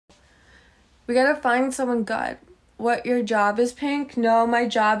We gotta find someone good. What, your job is pink? No, my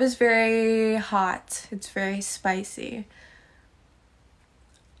job is very hot. It's very spicy.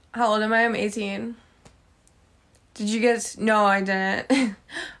 How old am I? I'm 18. Did you get... No, I didn't.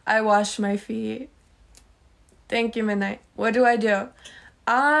 I washed my feet. Thank you, Midnight. What do? I'm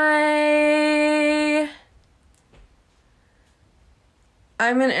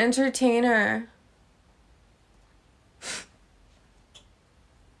an entertainer.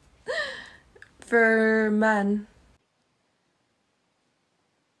 For men.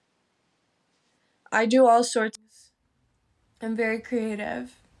 I do all sorts. I'm very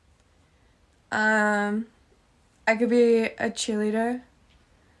creative. I could be a cheerleader.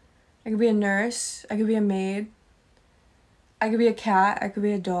 I could be a nurse. I could be a maid. I could be a cat. I could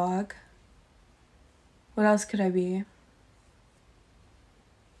be a dog. What else could I be?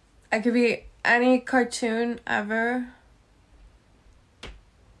 I could be any cartoon ever.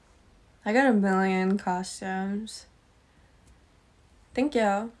 I got a million costumes. Thank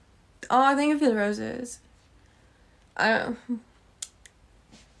you. Oh, thank you for the roses.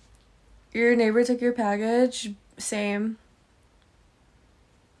 Your neighbor took your package? Same.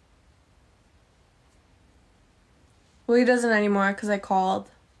 Well, he doesn't anymore because I called.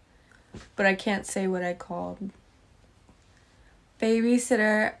 But I can't say what I called.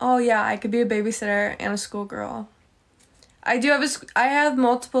 Babysitter. Oh yeah, I could be a babysitter and a schoolgirl. I have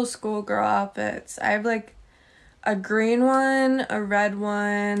multiple schoolgirl outfits. I have like a green one, a red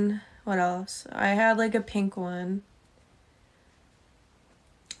one. What else? I had like a pink one.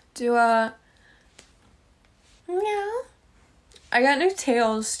 Yeah. I got new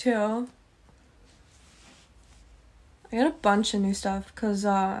tails too. I got a bunch of new stuff because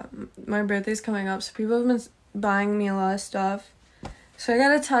my birthday's coming up, so people have been buying me a lot of stuff. So I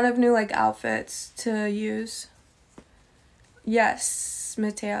got a ton of new like outfits to use. Yes,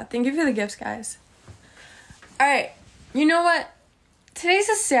 Matea. Thank you for the gifts, guys. Alright, you know what? Today's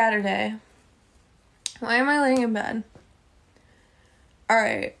a Saturday. Why am I laying in bed?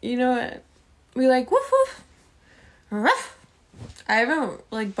 Alright, you know what? We like woof woof. Ruff. I haven't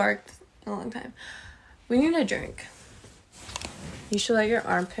like barked in a long time. We need a drink. You should let your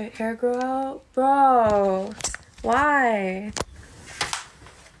armpit hair grow out. Bro, why?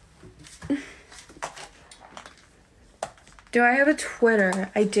 Do I have a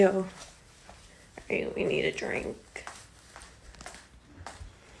Twitter? I do. Alright, we need a drink.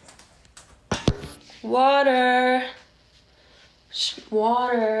 Water.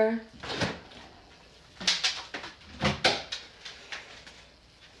 Water.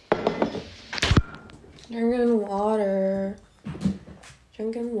 Drinking water.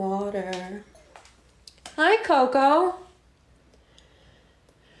 Drinking water. Hi, Coco.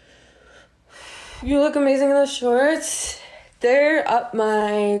 You look amazing in those shorts. They're up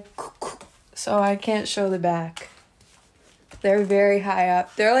my... so I can't show the back. They're very high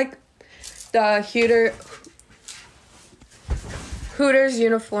up. They're like the Hooters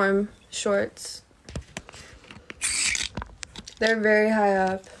uniform shorts. They're very high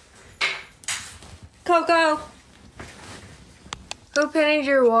up. Coco! Who painted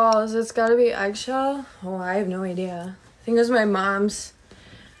your walls? It's gotta be eggshell? Oh, I have no idea. I think it was my mom's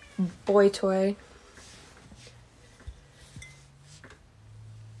boy toy.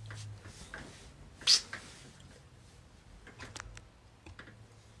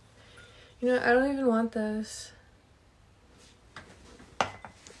 You know, I don't even want this. Oh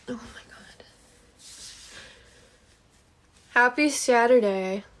my god. Happy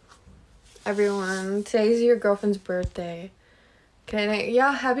Saturday, everyone. Today's your girlfriend's birthday.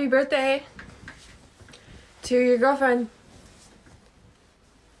 Yeah, happy birthday to your girlfriend.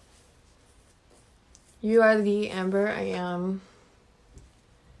 You are the Amber, I am.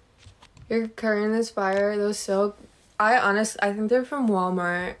 Your curtain is fire. Those silk, I think they're from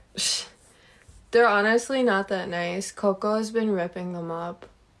Walmart. They're honestly not that nice. Coco has been ripping them up.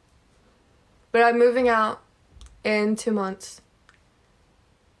 But I'm moving out in 2 months.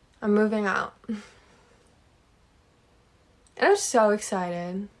 I'm moving out. And I'm so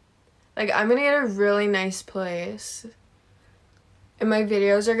excited. Like, I'm gonna get a really nice place. And my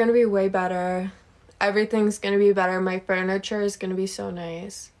videos are gonna be way better. Everything's gonna be better. My furniture is gonna be so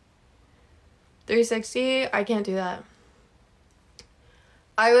nice. 360, I can't do that.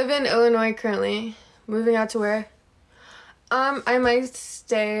 I live in Illinois currently. Moving out to where? I might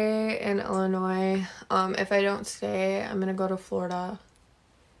stay in Illinois. If I don't stay, I'm gonna go to Florida.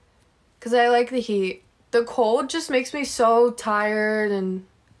 Cause I like the heat. The cold just makes me so tired and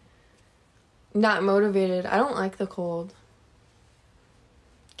not motivated. I don't like the cold.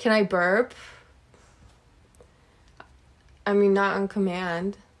 Can I burp? I mean, not on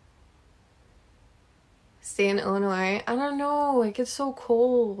command. stay in Illinois. I don't know. It gets so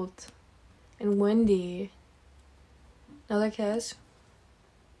cold and windy. Another kiss.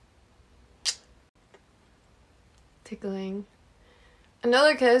 Tickling.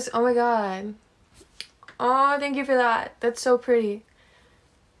 Another kiss. Oh my god. Oh, thank you for that. That's so pretty.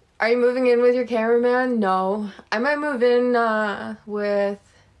 Are you moving in with your cameraman? No. I might move in with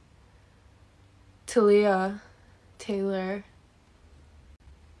Talia Taylor.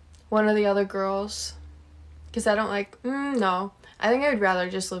 One of the other girls. Because I don't like... no. I think I'd rather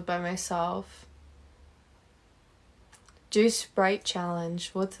just live by myself. Juice Sprite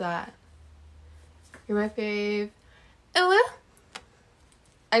Challenge. What's that? You're my fave. It will.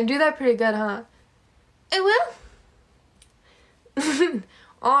 I do that pretty good, huh? It will.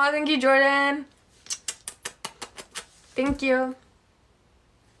 Oh, thank you, Jordan. Thank you.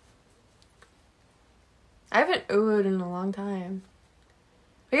 I haven't oohed in a long time.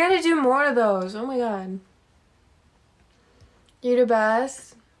 We gotta do more of those. Oh my god. You're the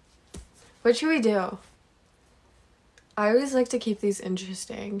best. What should we do? I always like to keep these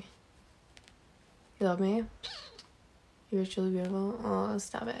interesting. You love me? You're truly beautiful. Oh,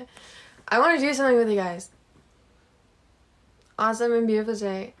 stop it. I want to do something with you guys. Awesome and beautiful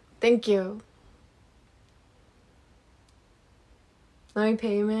day. Thank you. Let me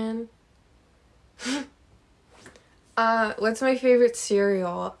pay you, man. What's my favorite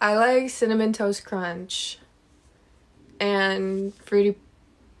cereal? I like Cinnamon Toast Crunch. And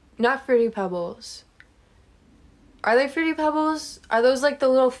not Fruity Pebbles. Are they Fruity Pebbles? Are those like the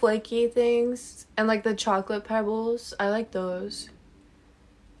little flaky things? And like the chocolate pebbles? I like those.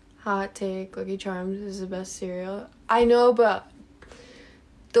 Hot take, Lucky Charms is the best cereal. I know, but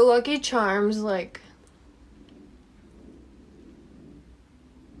the Lucky Charms, like,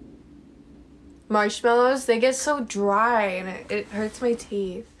 marshmallows, they get so dry and it hurts my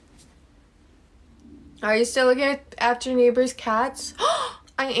teeth. Are you still looking after neighbors' cats?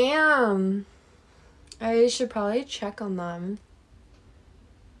 I am. I should probably check on them.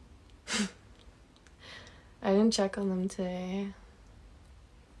 I didn't check on them today.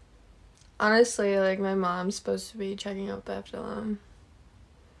 Honestly, like, my mom's supposed to be checking up after them.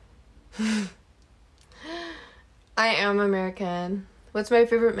 I am American. What's my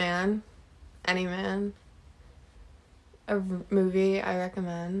favorite man? Any man. A movie I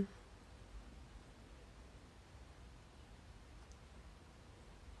recommend.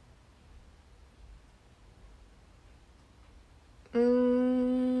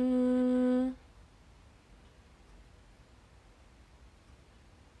 Mm.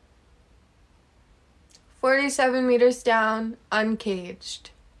 47 meters down, uncaged.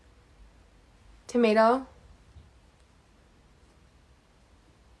 Tomato.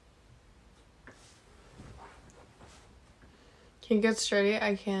 Can you get sturdy?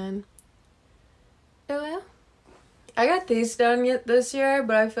 I can. Oh yeah. I got these done this year,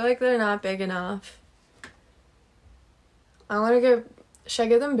 but I feel like they're not big enough. I want to get... Should I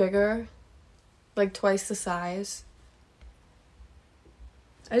get them bigger? Like twice the size?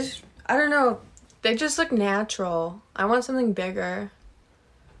 I don't know. They just look natural. I want something bigger.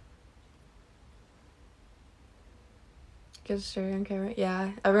 Get sturdy on camera?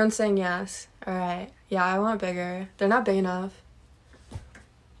 Yeah. Everyone's saying yes. Alright. Yeah, I want bigger. They're not big enough.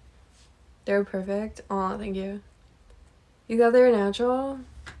 They're perfect. Aw, thank you. You thought they were natural?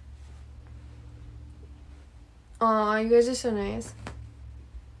 Aw, you guys are so nice.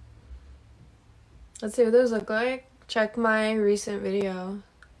 Let's see what those look like. Check my recent video.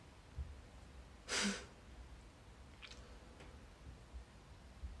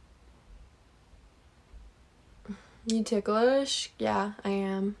 You ticklish? Yeah, I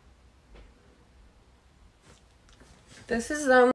am. This is